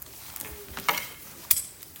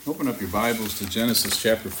Open up your Bibles to Genesis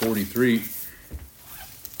chapter 43.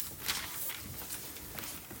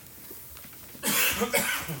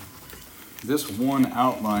 This one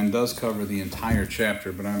outline does cover the entire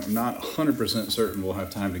chapter, but I'm not 100% certain we'll have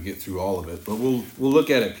time to get through all of it. But we'll look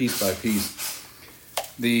at it piece by piece.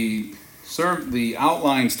 The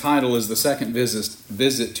outline's title is The Second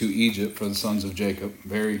Visit to Egypt for the Sons of Jacob.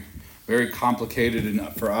 Very, very complicated,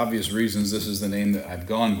 and for obvious reasons, this is the name that I've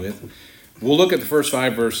gone with. We'll look at the first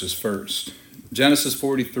 5 verses first. Genesis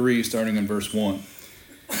 43, starting in verse 1.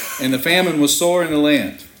 And the famine was sore in the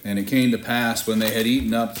land, and it came to pass when they had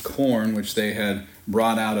eaten up the corn which they had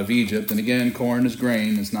brought out of Egypt. And again, corn is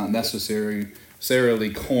grain. It's not necessarily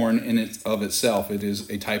corn in it of itself. It is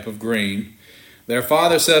a type of grain. Their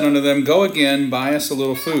father said unto them, Go again, buy us a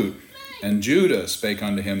little food. And Judah spake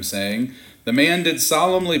unto him, saying, The man did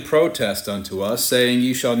solemnly protest unto us, saying,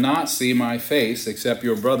 Ye shall not see my face, except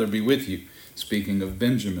your brother be with you. Speaking of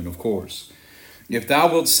Benjamin, of course. If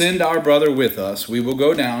thou wilt send our brother with us, we will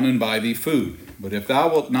go down and buy thee food. But if thou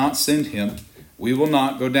wilt not send him, we will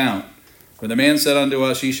not go down. For the man said unto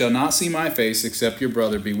us, Ye shall not see my face, except your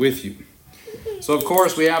brother be with you. So, of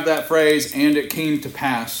course, we have that phrase, and it came to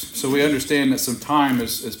pass. So we understand that some time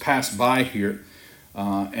has passed by here.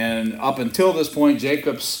 And up until this point,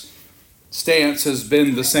 Jacob's stance has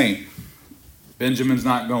been the same. Benjamin's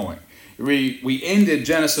not going. We ended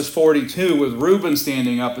Genesis 42 with Reuben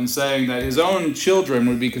standing up and saying that his own children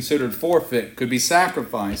would be considered forfeit, could be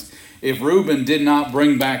sacrificed, if Reuben did not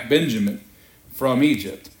bring back Benjamin from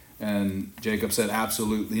Egypt. And Jacob said,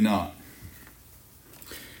 absolutely not.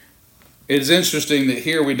 It's interesting that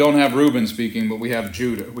here we don't have Reuben speaking, but we have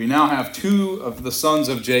Judah. We now have 2 of the sons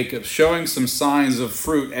of Jacob showing some signs of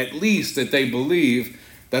fruit, at least that they believe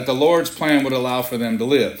that the Lord's plan would allow for them to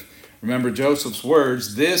live. Remember Joseph's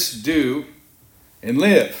words, This do and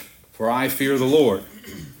live, for I fear the Lord.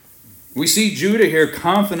 We see Judah here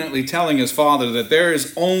confidently telling his father that there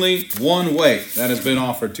is only one way that has been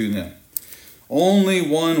offered to them. Only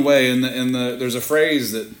one way. There's a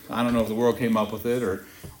phrase that, I don't know if the world came up with it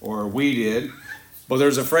or we did, but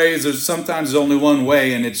there's a phrase, sometimes there's only one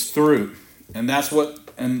way, and it's through. And that's what,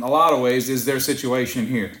 in a lot of ways, is their situation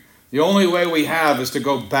here. The only way we have is to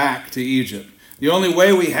go back to Egypt. The only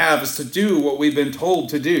way we have is to do what we've been told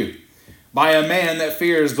to do by a man that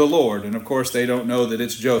fears the Lord. And of course, they don't know that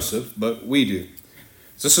it's Joseph, but we do.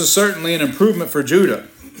 So this is certainly an improvement for Judah.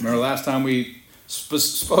 Remember last time we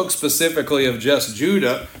spoke specifically of just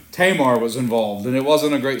Judah, Tamar was involved, and it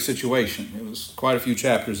wasn't a great situation. It was quite a few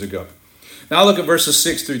chapters ago. Now look at verses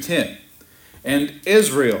 6 through 10. And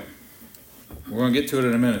Israel, we're going to get to it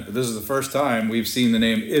in a minute, but this is the first time we've seen the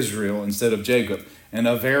name Israel instead of Jacob in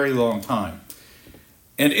a very long time.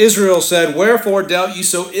 And Israel said, Wherefore dealt ye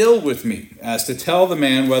so ill with me, as to tell the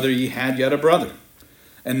man whether ye had yet a brother?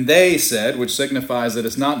 And they said, which signifies that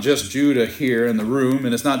it's not just Judah here in the room,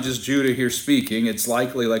 and it's not just Judah here speaking. It's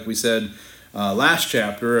likely, like we said last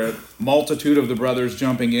chapter, a multitude of the brothers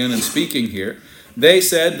jumping in and speaking here. They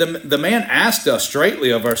said, the man asked us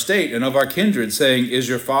straightly of our state and of our kindred, saying, Is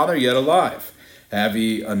your father yet alive? Have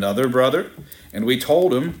ye another brother? And we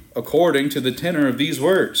told him according to the tenor of these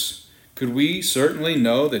words. Could we certainly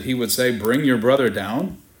know that he would say, Bring your brother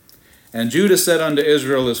down? And Judah said unto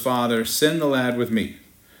Israel his father, Send the lad with me,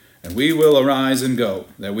 and we will arise and go,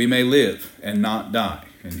 that we may live and not die.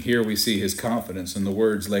 And here we see his confidence in the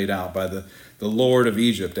words laid out by the Lord of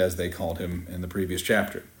Egypt, as they called him in the previous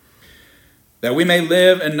chapter. That we may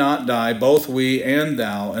live and not die, both we and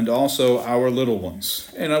thou, and also our little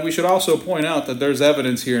ones. And we should also point out that there's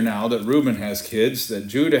evidence here now that Reuben has kids, that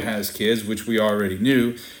Judah has kids, which we already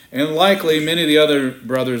knew, and likely many of the other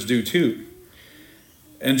brothers do too.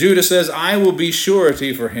 And Judah says, I will be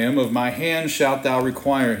surety for him, of my hand shalt thou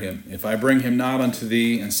require him. If I bring him not unto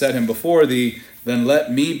thee, and set him before thee, then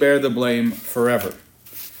let me bear the blame forever.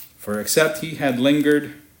 For except we had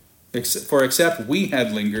lingered,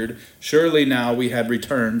 surely now we had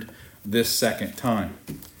returned this second time.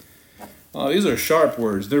 These are sharp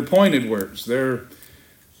words. They're pointed words. There's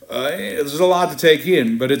a lot to take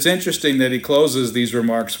in, but it's interesting that he closes these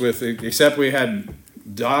remarks with, except we had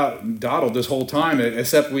dawdled this whole time,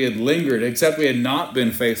 except we had lingered, except we had not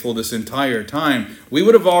been faithful this entire time, we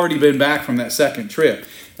would have already been back from that second trip.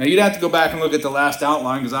 Now, you'd have to go back and look at the last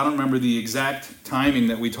outline, because I don't remember the exact timing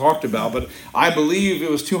that we talked about, but I believe it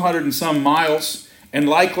was 200 and some miles, and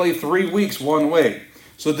likely 3 weeks one way.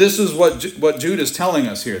 So this is what Judah's telling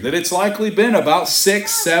us here, that it's likely been about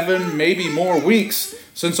 6, 7, maybe more weeks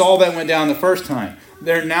since all that went down the first time.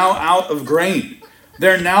 They're now out of grain.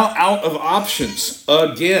 They're now out of options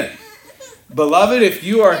again. Beloved, if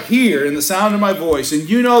you are here in the sound of my voice and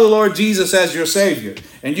you know the Lord Jesus as your Savior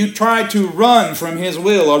and you try to run from His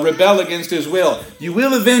will or rebel against His will, you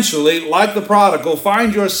will eventually, like the prodigal,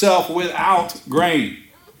 find yourself without grain,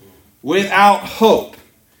 without hope,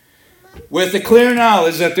 with the clear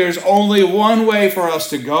knowledge that there's only one way for us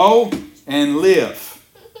to go and live.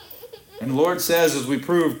 And the Lord says, as we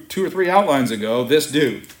proved 2 or 3 outlines ago, this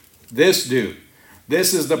do. This do.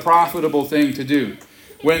 This is the profitable thing to do.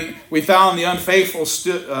 When we found the unfaithful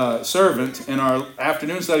servant in our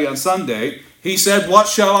afternoon study on Sunday, he said, "What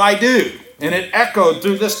shall I do?" And it echoed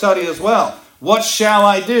through this study as well. What shall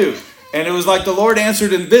I do? And it was like the Lord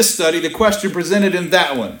answered in this study the question presented in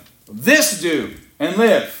that one. This do and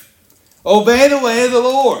live. Obey the way of the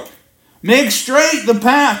Lord. Make straight the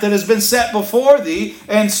path that has been set before thee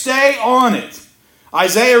and stay on it.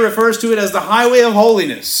 Isaiah refers to it as the highway of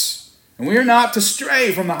holiness. And we are not to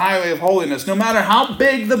stray from the highway of holiness, no matter how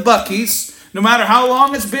big the buckies, no matter how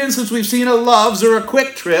long it's been since we've seen a Love's or a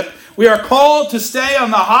Quick Trip. We are called to stay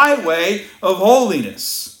on the highway of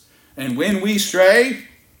holiness. And when we stray,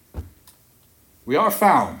 we are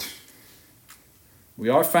found. We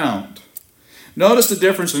are found. Notice the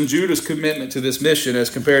difference in Judah's commitment to this mission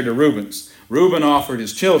as compared to Reuben's. Reuben offered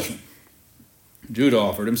his children. Judah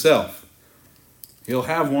offered himself. He'll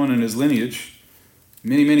have one in his lineage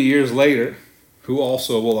many, many years later who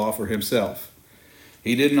also will offer himself.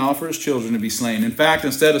 He didn't offer his children to be slain. In fact,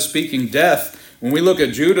 instead of speaking death, when we look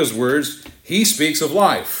at Judah's words, he speaks of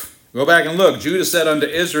life. Go back and look. Judah said unto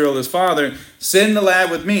Israel his father, "Send the lad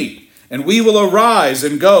with me, and we will arise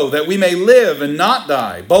and go, that we may live and not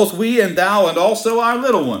die, both we and thou, and also our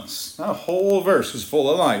little ones." That whole verse is full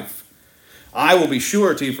of life. "I will be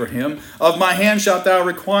surety for him. Of my hand shalt thou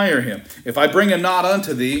require him. If I bring him not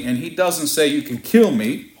unto thee," and he doesn't say you can kill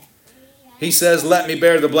me. He says, "Let me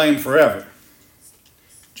bear the blame forever."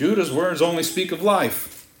 Judah's words only speak of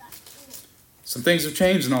life. Some things have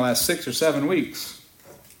changed in the last 6 or 7 weeks.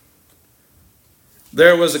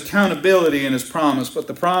 There was accountability in his promise, but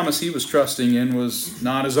the promise he was trusting in was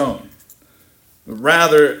not his own.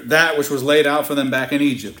 Rather, that which was laid out for them back in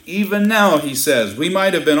Egypt. Even now, he says, we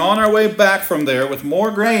might have been on our way back from there with more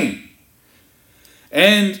grain.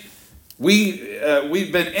 And had we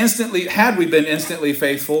been instantly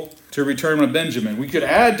faithful to return with Benjamin. We could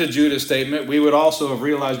add to Judah's statement, we would also have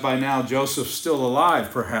realized by now Joseph's still alive,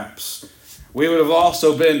 perhaps. We would have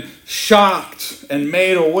also been shocked and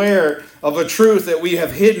made aware of a truth that we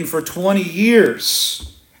have hidden for 20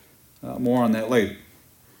 years. More on that later.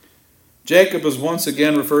 Jacob is once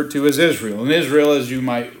again referred to as Israel. And Israel, as you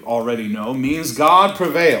might already know, means God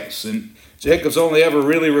prevails. And Jacob's only ever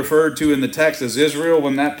really referred to in the text as Israel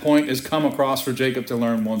when that point is come across for Jacob to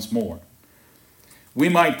learn once more. We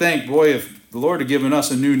might think, boy, if the Lord had given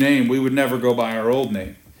us a new name, we would never go by our old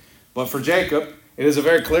name. But for Jacob, it is a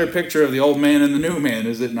very clear picture of the old man and the new man,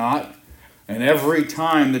 is it not? And every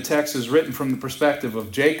time the text is written from the perspective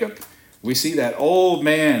of Jacob, we see that old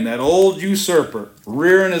man, that old usurper,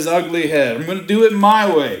 rearing his ugly head. I'm going to do it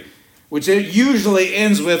my way, which it usually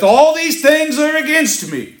ends with, all these things are against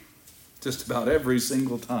me. Just about every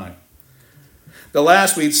single time. The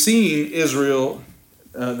last we'd seen Israel,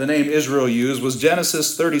 the name Israel used, was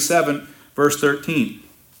Genesis 37, verse 13.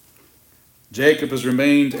 Jacob has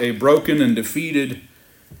remained a broken and defeated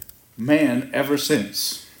man ever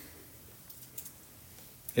since.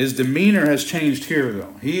 His demeanor has changed here,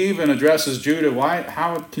 though. He even addresses Judah,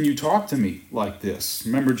 how can you talk to me like this?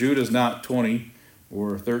 Remember, Judah's not 20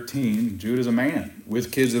 or 13. Judah's a man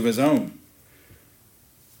with kids of his own.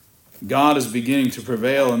 God is beginning to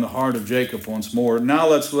prevail in the heart of Jacob once more. Now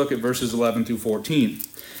let's look at verses 11 through 14.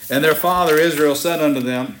 And their father Israel said unto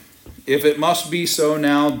them, If it must be so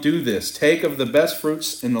now, do this. Take of the best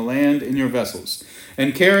fruits in the land in your vessels,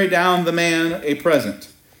 and carry down the man a present,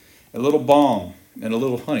 a little balm and a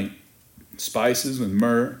little honey, spices and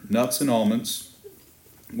myrrh, nuts and almonds,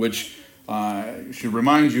 which I should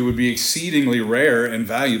remind you would be exceedingly rare and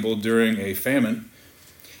valuable during a famine.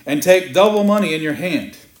 And take double money in your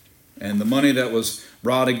hand, and the money that was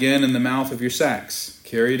brought again in the mouth of your sacks,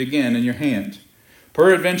 carry it again in your hand.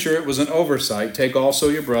 Peradventure it was an oversight. Take also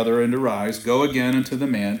your brother, and arise, go again unto the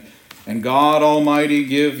man, and God Almighty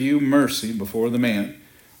give you mercy before the man,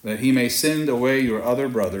 that he may send away your other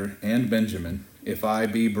brother and Benjamin. If I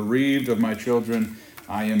be bereaved of my children,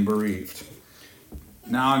 I am bereaved.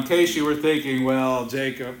 Now, in case you were thinking, well,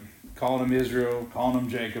 Jacob, calling him Israel, calling him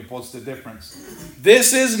Jacob, what's the difference?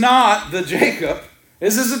 This is not the Jacob.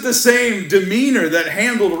 This isn't the same demeanor that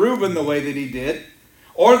handled Reuben the way that he did.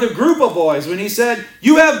 Or the group of boys when he said,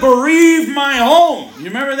 you have bereaved my home. You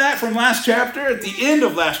remember that from last chapter? At the end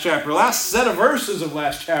of last chapter, last set of verses of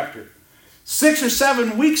last chapter. 6 or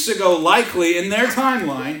 7 weeks ago, likely in their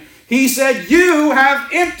timeline, he said, "You have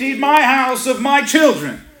emptied my house of my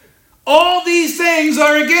children. All these things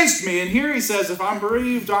are against me." And here he says, if I'm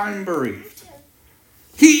bereaved, I'm bereaved.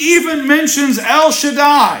 He even mentions El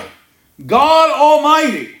Shaddai, God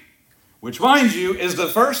Almighty, which, mind you, is the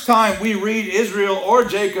first time we read Israel or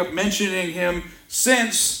Jacob mentioning him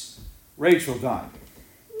since Rachel died.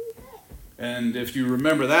 And if you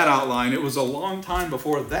remember that outline, it was a long time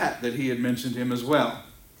before that he had mentioned him as well.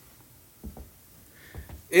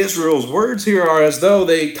 Israel's words here are as though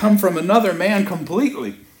they come from another man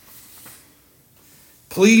completely,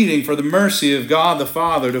 pleading for the mercy of God the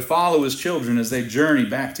Father to follow his children as they journey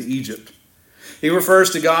back to Egypt. He refers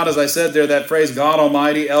to God, as I said there, that phrase, God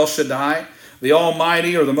Almighty, El Shaddai, the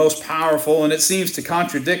Almighty or the most powerful, and it seems to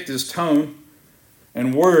contradict his tone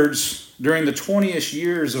and words during the 20-ish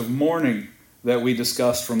years of mourning that we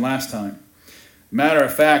discussed from last time. Matter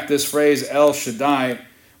of fact, this phrase, El Shaddai,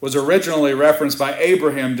 was originally referenced by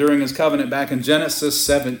Abraham during his covenant back in Genesis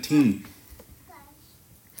 17.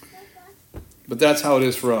 But that's how it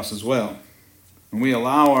is for us as well. When we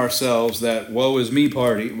allow ourselves that woe is me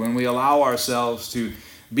party, when we allow ourselves to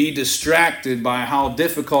be distracted by how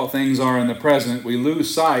difficult things are in the present, we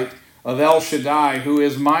lose sight of El Shaddai, who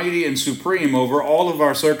is mighty and supreme over all of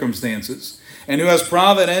our circumstances, and who has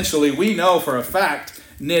providentially, we know for a fact,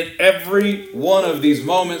 knit every one of these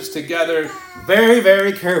moments together very,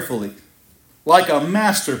 very carefully, like a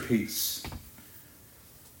masterpiece.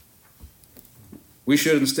 We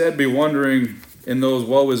should instead be wondering in those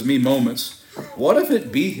woe is me moments, what if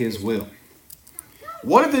it be his will?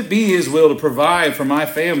 What if it be his will to provide for my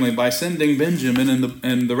family by sending Benjamin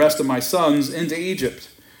and the rest of my sons into Egypt?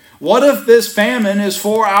 What if this famine is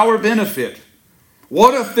for our benefit?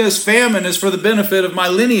 What if this famine is for the benefit of my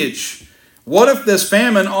lineage? What if this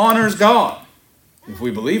famine honors God? If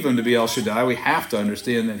we believe him to be El Shaddai, we have to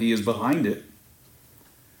understand that he is behind it.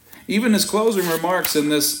 Even his closing remarks in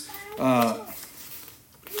this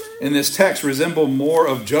text resemble more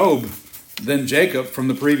of Job than Jacob from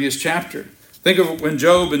the previous chapter. Think of when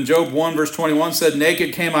Job in Job 1 verse 21 said,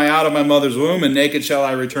 "Naked came I out of my mother's womb, and naked shall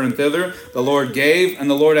I return thither. The Lord gave, and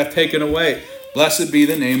the Lord hath taken away. Blessed be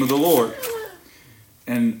the name of the Lord."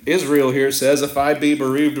 And Israel here says, if I be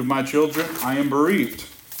bereaved of my children, I am bereaved.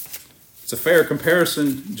 It's a fair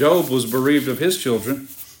comparison. Job was bereaved of his children.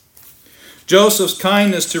 Joseph's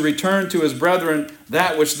kindness to return to his brethren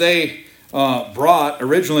that which they brought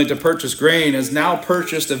originally to purchase grain has now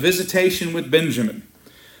purchased a visitation with Benjamin.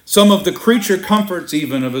 Some of the creature comforts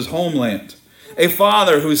even of his homeland. A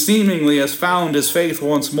father who seemingly has found his faith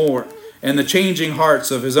once more and the changing hearts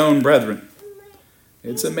of his own brethren.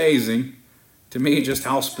 It's amazing to me just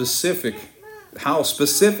how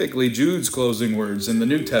specifically Jude's closing words in the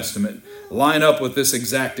New Testament line up with this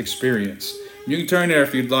exact experience. You can turn there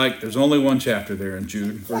if you'd like. There's only one chapter there in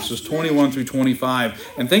Jude, verses 21 through 25.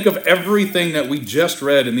 And think of everything that we just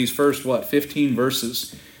read in these first, 15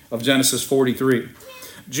 verses of Genesis 43.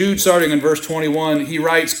 Jude, starting in verse 21, he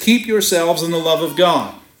writes, "Keep yourselves in the love of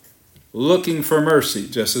God, looking for mercy,"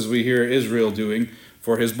 just as we hear Israel doing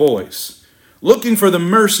for his boys. "Looking for the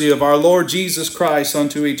mercy of our Lord Jesus Christ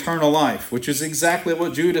unto eternal life," which is exactly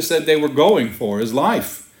what Judah said they were going for, is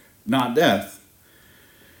life, not death.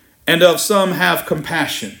 "And of some have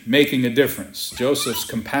compassion," making a difference. Joseph's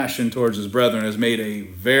compassion towards his brethren has made a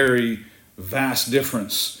very vast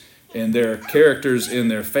difference in their characters, in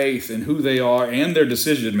their faith, in who they are, and their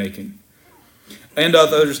decision making. And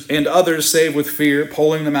others save with fear,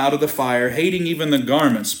 pulling them out of the fire, hating even the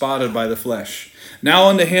garment spotted by the flesh. Now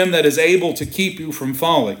unto him that is able to keep you from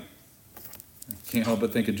falling. I can't help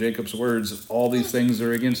but think of Jacob's words, all these things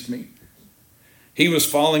are against me. He was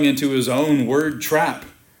falling into his own word trap,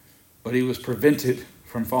 but he was prevented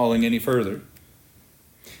from falling any further.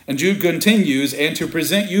 And Jude continues, "And to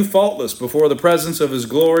present you faultless before the presence of his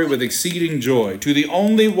glory with exceeding joy. To the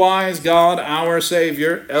only wise God, our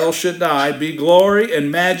Savior, El Shaddai, be glory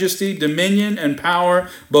and majesty, dominion and power,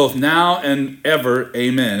 both now and ever.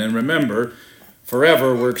 Amen." And remember,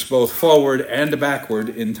 forever works both forward and backward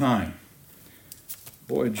in time.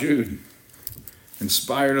 Boy, Jude,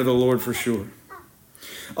 inspired of the Lord for sure.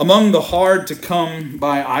 Among the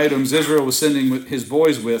hard-to-come-by items Israel was sending his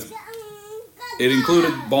boys with, it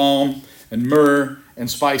included balm and myrrh and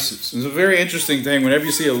spices. It's a very interesting thing. Whenever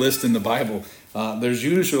you see a list in the Bible, there's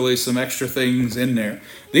usually some extra things in there.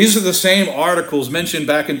 These are the same articles mentioned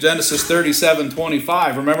back in Genesis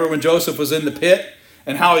 37:25. Remember when Joseph was in the pit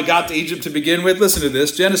and how he got to Egypt to begin with? Listen to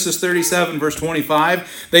this. Genesis 37, verse 25.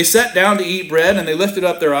 "They sat down to eat bread, and they lifted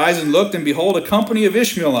up their eyes and looked, and behold, a company of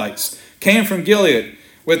Ishmaelites came from Gilead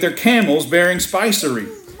with their camels bearing spicery.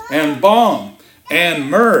 and balm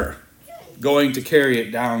and myrrh, going to carry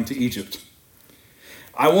it down to Egypt.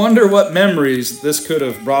 I wonder what memories this could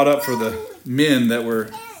have brought up for the men that were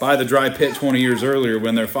by the dry pit 20 years earlier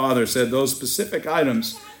when their father said those specific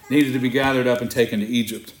items needed to be gathered up and taken to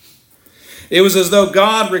Egypt. It was as though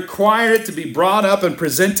God required it to be brought up and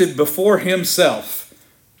presented before himself,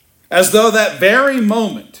 as though that very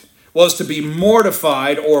moment was to be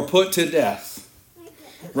mortified or put to death.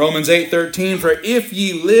 Romans 8:13, for if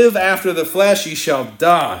ye live after the flesh, ye shall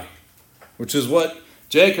die, which is what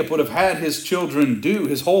Jacob would have had his children do,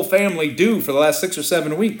 his whole family do for the last 6 or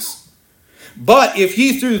 7 weeks. But if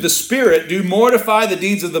ye through the Spirit do mortify the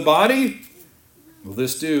deeds of the body, will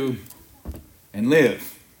this do and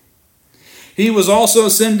live. He was also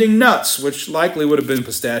sending nuts, which likely would have been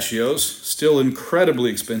pistachios, still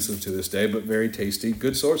incredibly expensive to this day, but very tasty.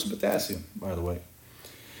 Good source of potassium, by the way.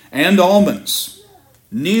 And almonds,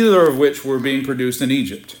 neither of which were being produced in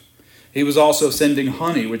Egypt. He was also sending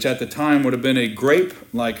honey, which at the time would have been a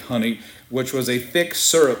grape-like honey, which was a thick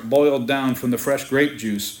syrup boiled down from the fresh grape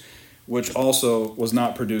juice, which also was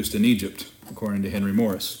not produced in Egypt, according to Henry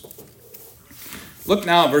Morris. Look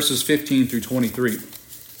now at verses 15 through 23.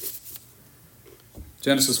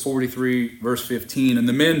 Genesis 43, verse 15. And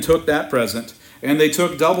the men took that present, and they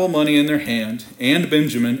took double money in their hand, and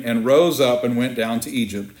Benjamin, and rose up and went down to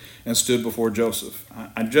Egypt, and stood before Joseph.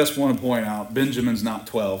 I just want to point out, Benjamin's not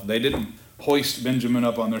 12. They didn't hoist Benjamin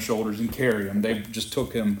up on their shoulders and carry him. They just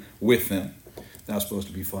took him with them. That was supposed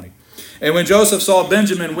to be funny. And when Joseph saw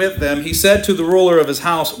Benjamin with them, he said to the ruler of his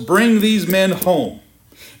house, bring these men home,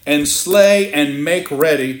 and slay and make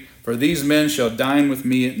ready, for these men shall dine with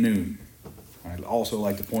me at noon. I'd also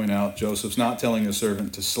like to point out, Joseph's not telling a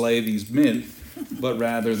servant to slay these men, but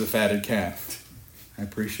rather the fatted calf. I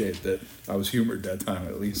appreciate that. I was humored that time,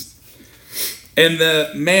 at least. And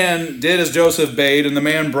the man did as Joseph bade, and the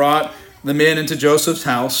man brought the men into Joseph's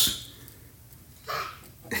house,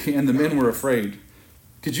 and the men were afraid.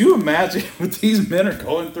 Could you imagine what these men are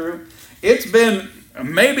going through? It's been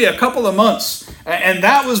maybe a couple of months, and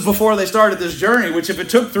that was before they started this journey, which if it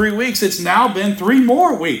took 3 weeks, it's now been 3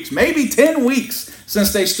 more weeks, maybe 10 weeks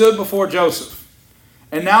since they stood before Joseph.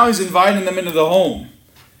 And now he's inviting them into the home.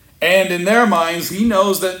 And in their minds, he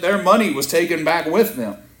knows that their money was taken back with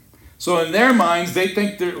them. So in their minds, they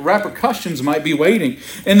think the repercussions might be waiting.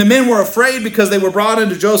 And the men were afraid because they were brought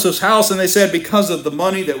into Joseph's house, and they said, because of the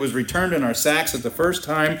money that was returned in our sacks at the first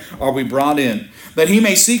time are we brought in, that he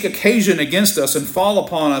may seek occasion against us and fall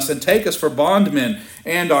upon us and take us for bondmen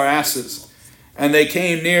and our asses. And they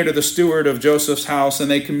came near to the steward of Joseph's house, and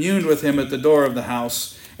they communed with him at the door of the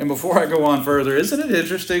house. And before I go on further, isn't it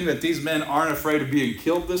interesting that these men aren't afraid of being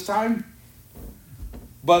killed this time?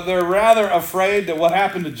 But they're rather afraid that what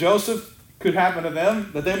happened to Joseph could happen to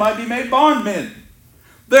them, that they might be made bondmen.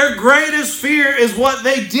 Their greatest fear is what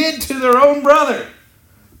they did to their own brother.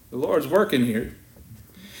 The Lord's working here.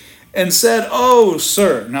 And said, oh,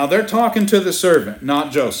 sir. Now they're talking to the servant,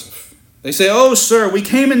 not Joseph. They say, oh, sir, we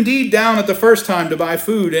came indeed down at the first time to buy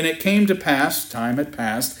food, and it came to pass, time had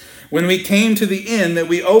passed, when we came to the inn that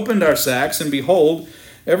we opened our sacks, and behold,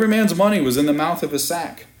 every man's money was in the mouth of his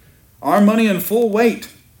sack. Our money in full weight,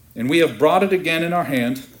 and we have brought it again in our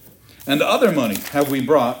hand, and other money have we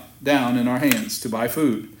brought down in our hands to buy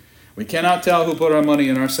food. We cannot tell who put our money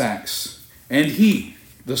in our sacks. And he,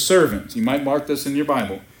 the servant, you might mark this in your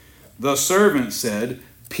Bible, the servant said,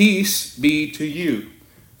 peace be to you.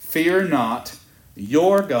 Fear not,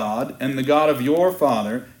 your God and the God of your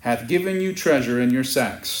father hath given you treasure in your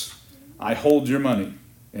sacks. I hold your money.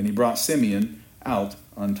 And he brought Simeon out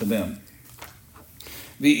unto them.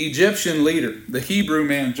 The Egyptian leader, the Hebrew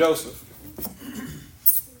man Joseph,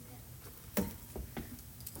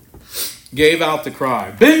 gave out the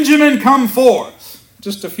cry, Benjamin, come forth,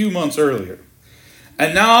 just a few months earlier.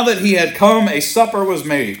 And now that he had come, a supper was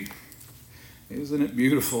made. Isn't it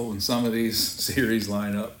beautiful when some of these series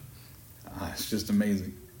line up? It's just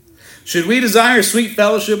amazing. Should we desire sweet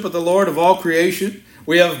fellowship with the Lord of all creation,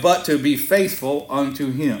 we have but to be faithful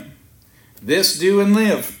unto him. This do and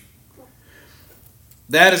live.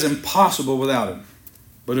 That is impossible without him.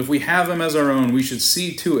 But if we have him as our own, we should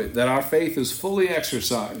see to it that our faith is fully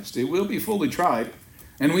exercised. It will be fully tried.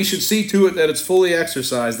 And we should see to it that it's fully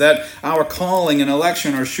exercised, that our calling and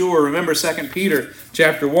election are sure. Remember 2 Peter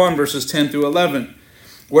chapter 1, verses 10 through 11.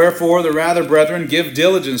 Wherefore, the rather, brethren, give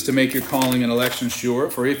diligence to make your calling and election sure.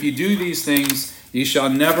 For if you do these things, ye shall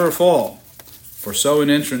never fall. For so an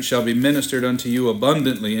entrance shall be ministered unto you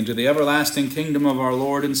abundantly into the everlasting kingdom of our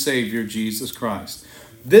Lord and Savior, Jesus Christ.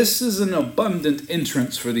 This is an abundant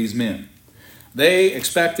entrance for these men. They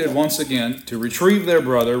expected once again to retrieve their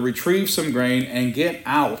brother, retrieve some grain, and get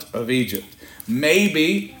out of Egypt.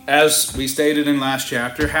 Maybe, as we stated in last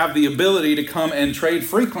chapter, have the ability to come and trade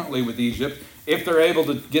frequently with Egypt if they're able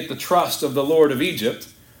to get the trust of the Lord of Egypt.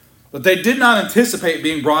 But they did not anticipate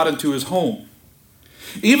being brought into his home.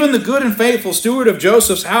 Even the good and faithful steward of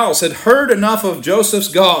Joseph's house had heard enough of Joseph's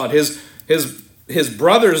God, his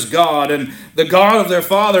brother's God, and the God of their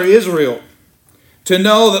father Israel, to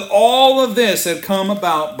know that all of this had come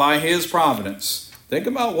about by his providence. Think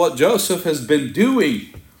about what Joseph has been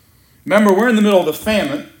doing. Remember, we're in the middle of the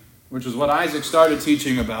famine, which is what Isaac started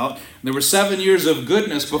teaching about. There were 7 years of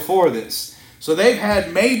goodness before this. So they've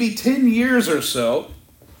had maybe 10 years or so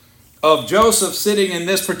of Joseph sitting in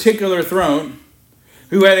this particular throne,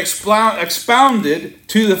 who had expounded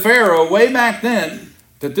to the Pharaoh way back then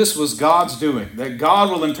that this was God's doing, that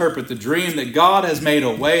God will interpret the dream, that God has made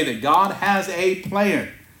a way, that God has a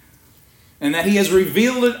plan, and that he has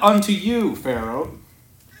revealed it unto you, Pharaoh.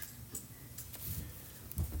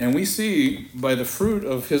 And we see by the fruit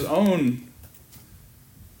of his own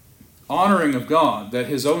honoring of God that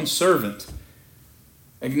his own servant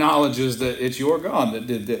acknowledges that it's your God that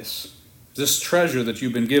did this treasure that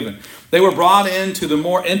you've been given. They were brought into the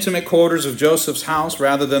more intimate quarters of Joseph's house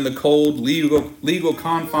rather than the cold legal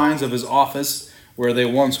confines of his office where they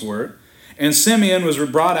once were. And Simeon was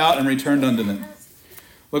brought out and returned unto them.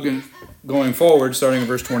 Going forward, starting in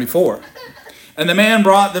verse 24. And the man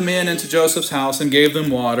brought the men into Joseph's house and gave them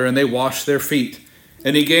water, and they washed their feet.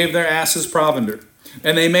 And he gave their asses provender.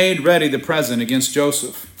 And they made ready the present against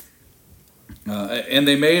Joseph. Came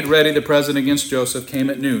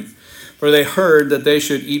at noon. For they heard that they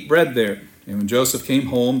should eat bread there. And when Joseph came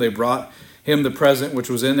home, they brought him the present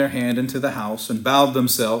which was in their hand into the house, and bowed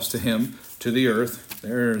themselves to him to the earth.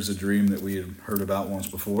 There's a dream that we had heard about once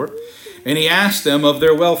before. And he asked them of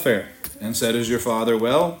their welfare, and said, Is your father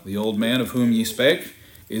well? The old man of whom ye spake,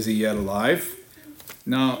 is he yet alive?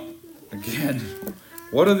 Now, again,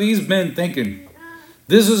 what are these men thinking?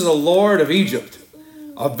 This is the Lord of Egypt,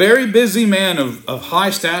 a very busy man of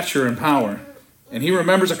high stature and power. And he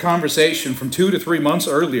remembers a conversation from 2 to 3 months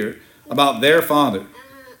earlier about their father.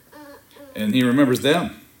 And he remembers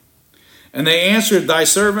them. And they answered, Thy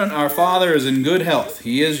servant, our father, is in good health.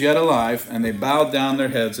 He is yet alive. And they bowed down their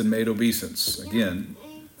heads and made obeisance. Again,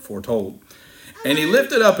 foretold. And he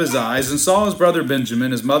lifted up his eyes and saw his brother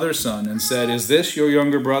Benjamin, his mother's son, and said, Is this your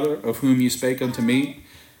younger brother, of whom ye spake unto me?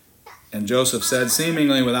 And Joseph said,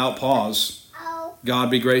 seemingly without pause,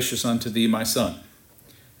 God be gracious unto thee, my son.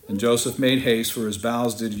 And Joseph made haste, for his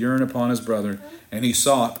bowels did yearn upon his brother, and he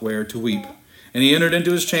sought where to weep. And he entered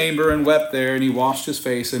into his chamber and wept there, and he washed his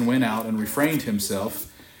face and went out and refrained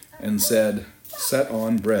himself and said, Set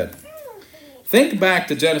on bread. Think back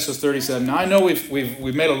to Genesis 37. Now, I know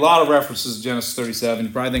we've made a lot of references to Genesis 37.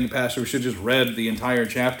 You probably think, Pastor, we should just read the entire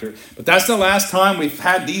chapter. But that's the last time we've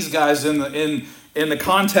had these guys in the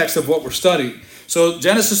context of what we're studying. So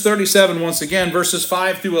Genesis 37, once again, verses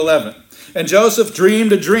 5 through 11. And Joseph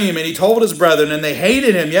dreamed a dream, and he told his brethren, and they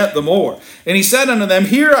hated him yet the more. And he said unto them,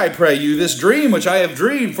 Hear, I pray you, this dream which I have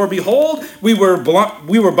dreamed. For behold, we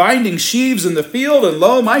were binding sheaves in the field, and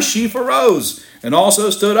lo, my sheaf arose, and also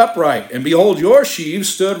stood upright. And behold, your sheaves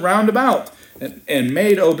stood round about, and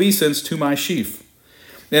made obeisance to my sheaf.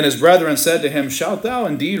 Then his brethren said to him, Shalt thou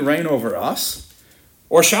indeed reign over us?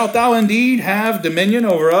 Or shalt thou indeed have dominion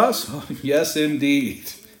over us? Oh, yes,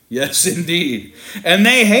 indeed. Yes, indeed. And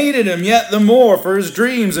they hated him yet the more for his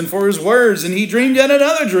dreams and for his words. And he dreamed yet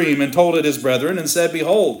another dream and told it his brethren and said,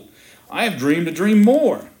 Behold, I have dreamed a dream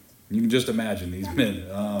more. You can just imagine these men.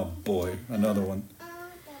 Oh boy, another one.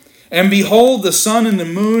 And behold, the sun and the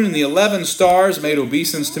moon and the 11 stars made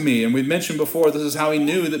obeisance to me. And we've mentioned before, this is how he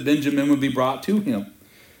knew that Benjamin would be brought to him.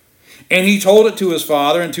 And he told it to his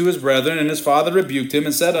father and to his brethren. And his father rebuked him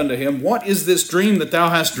and said unto him, What is this dream that thou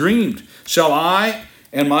hast dreamed? Shall I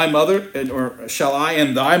and thy mother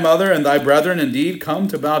and thy brethren indeed come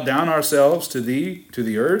to bow down ourselves to thee, to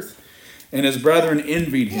the earth? And his brethren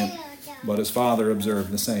envied him, but his father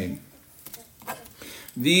observed the same.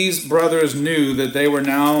 These brothers knew that they were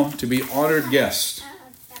now to be honored guests.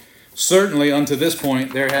 Certainly, unto this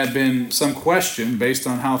point, there had been some question based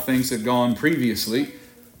on how things had gone previously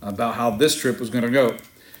about how this trip was going to go.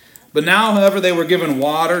 But now, however, they were given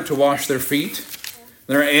water to wash their feet.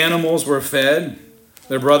 Their animals were fed.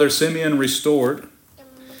 Their brother Simeon restored.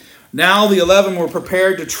 Now the 11 were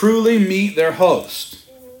prepared to truly meet their host.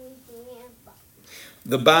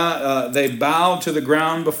 They bowed to the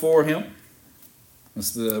ground before him.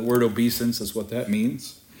 That's the word obeisance. That's what that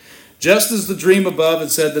means. Just as the dream above had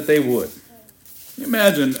said that they would.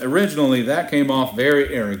 Imagine, originally that came off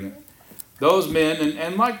very arrogant. Those men,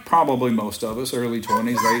 and like probably most of us, early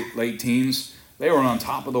 20s, late teens, they were on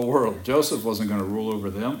top of the world. Joseph wasn't going to rule over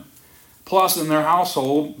them. Plus, in their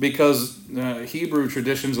household, because Hebrew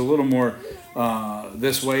tradition's a little more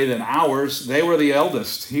this way than ours, they were the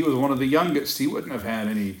eldest. He was one of the youngest. He wouldn't have had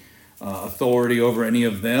any authority over any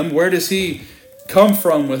of them. Where does he come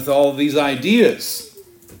from with all these ideas?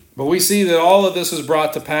 But we see that all of this is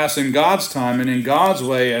brought to pass in God's time and in God's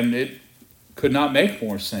way, and it could not make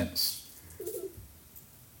more sense.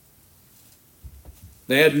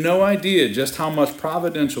 They had no idea just how much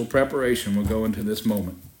providential preparation would go into this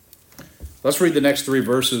moment. Let's read the next 3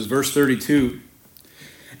 verses. Verse 32.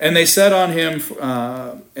 And they set on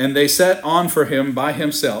for him by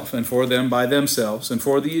himself, and for them by themselves, and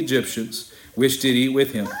for the Egyptians, which did eat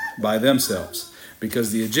with him by themselves,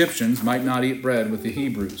 because the Egyptians might not eat bread with the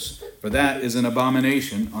Hebrews, for that is an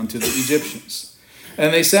abomination unto the Egyptians.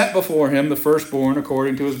 And they set before him the firstborn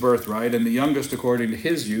according to his birthright, and the youngest according to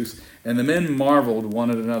his youth, and the men marveled one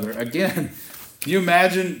at another. Again, can you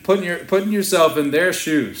imagine putting yourself in their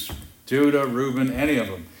shoes? Judah, Reuben, any of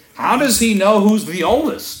them. How does he know who's the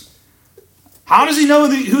oldest? How does he know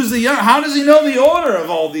who's the young? How does he know the order of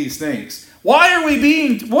all these things? What are we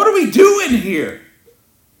doing here?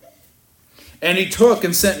 And he took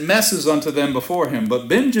and sent messes unto them before him. But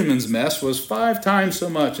Benjamin's mess was 5 times so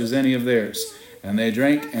much as any of theirs. And they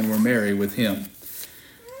drank and were merry with him.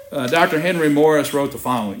 Dr. Henry Morris wrote the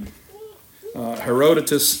following.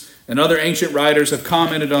 Herodotus and other ancient writers have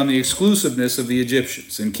commented on the exclusiveness of the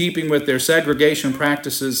Egyptians. In keeping with their segregation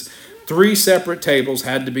practices, 3 separate tables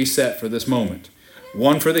had to be set for this moment.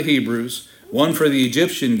 One for the Hebrews, one for the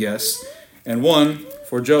Egyptian guests, and one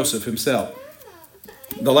for Joseph himself.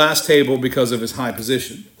 The last table because of his high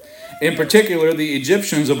position. In particular, the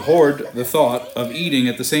Egyptians abhorred the thought of eating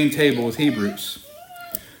at the same table with Hebrews.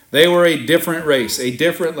 They were a different race, a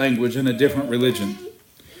different language, and a different religion.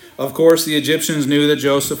 Of course, the Egyptians knew that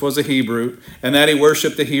Joseph was a Hebrew and that he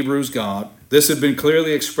worshipped the Hebrews' God. This had been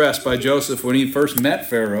clearly expressed by Joseph when he first met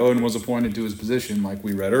Pharaoh and was appointed to his position, like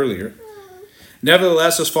we read earlier.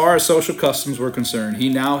 Nevertheless, as far as social customs were concerned, he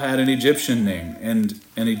now had an Egyptian name and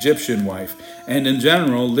an Egyptian wife, and in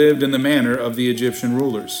general lived in the manner of the Egyptian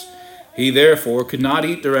rulers. He therefore could not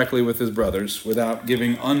eat directly with his brothers without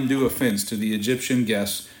giving undue offense to the Egyptian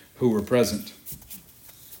guests who were present.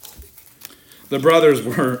 The brothers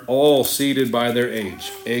were all seated by their age,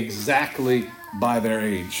 exactly by their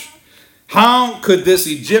age. How could this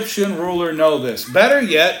Egyptian ruler know this? Better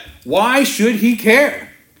yet, why should he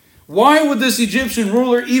care? Why would this Egyptian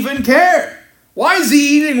ruler even care? Why is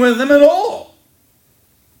he eating with them at all?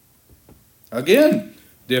 Again,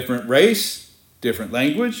 different race, different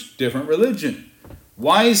language, different religion.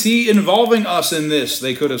 Why is he involving us in this?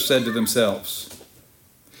 They could have said to themselves.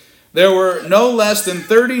 There were no less than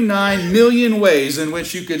 39 million ways in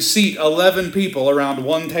which you could seat 11 people around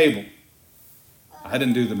one table. I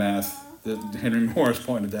didn't do the math. Henry Morris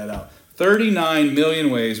pointed that out. 39 million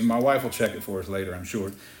ways, and my wife will check it for us later, I'm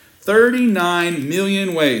sure. 39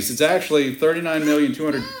 million ways. It's actually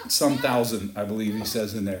 39,200,000, I believe he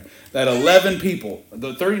says in there. That 11 people,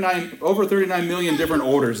 over 39 million different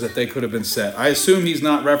orders that they could have been set. I assume he's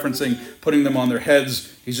not referencing putting them on their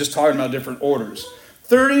heads. He's just talking about different orders.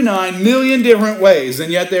 39 million different ways,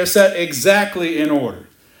 and yet they're set exactly in order.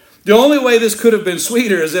 The only way this could have been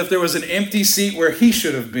sweeter is if there was an empty seat where he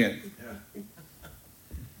should have been.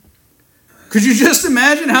 Could you just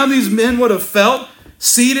imagine how these men would have felt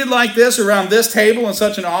seated like this around this table in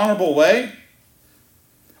such an honorable way?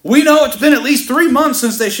 We know it's been at least 3 months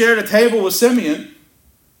since they shared a table with Simeon.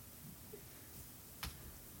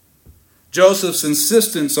 Joseph's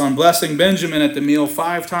insistence on blessing Benjamin at the meal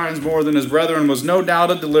 5 times more than his brethren was no doubt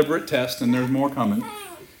a deliberate test, and there's more coming,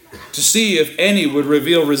 to see if any would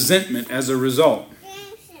reveal resentment as a result.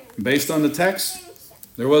 Based on the text,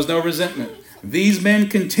 there was no resentment. These men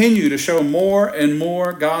continue to show more and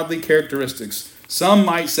more godly characteristics. Some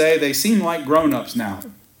might say they seem like grown-ups now.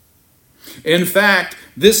 In fact,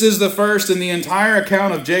 this is the first in the entire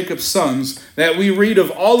account of Jacob's sons that we read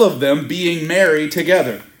of all of them being married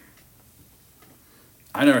together.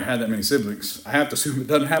 I never had that many siblings. I have to assume it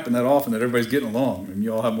doesn't happen that often that everybody's getting along, and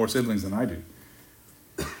you all have more siblings than I do.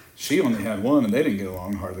 She only had 1, and they didn't get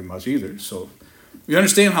along hardly much either. So you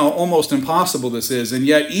understand how almost impossible this is, and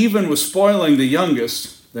yet even with spoiling the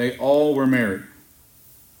youngest, they all were married.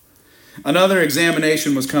 Another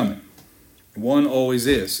examination was coming. One always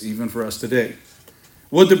is, even for us today.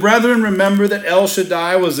 Would the brethren remember that El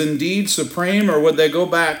Shaddai was indeed supreme, or would they go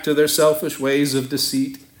back to their selfish ways of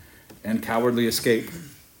deceit and cowardly escape?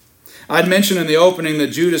 I'd mentioned in the opening that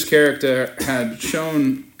Judah's character had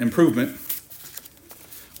shown improvement.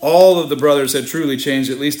 All of the brothers had truly changed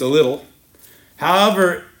at least a little.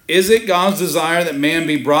 However, is it God's desire that man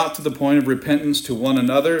be brought to the point of repentance to one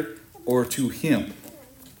another or to him?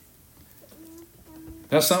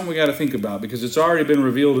 That's something we got to think about, because it's already been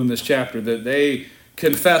revealed in this chapter that they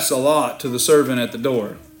confess a lot to the servant at the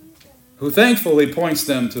door, who thankfully points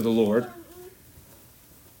them to the Lord.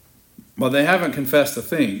 But they haven't confessed a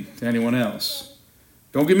thing to anyone else.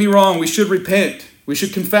 Don't get me wrong, we should repent. We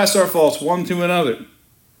should confess our faults one to another.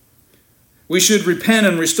 We should repent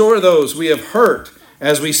and restore those we have hurt,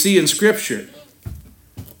 as we see in Scripture.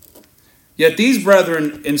 Yet these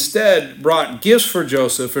brethren instead brought gifts for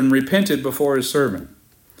Joseph and repented before his servant.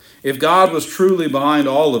 If God was truly behind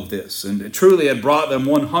all of this, and truly had brought them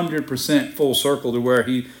 100% full circle to where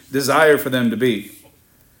he desired for them to be,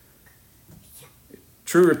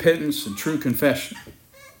 true repentance and true confession,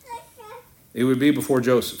 it would be before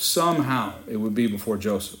Joseph. Somehow it would be before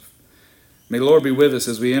Joseph. May the Lord be with us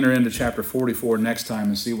as we enter into chapter 44 next time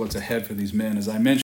and see what's ahead for these men. As I mentioned,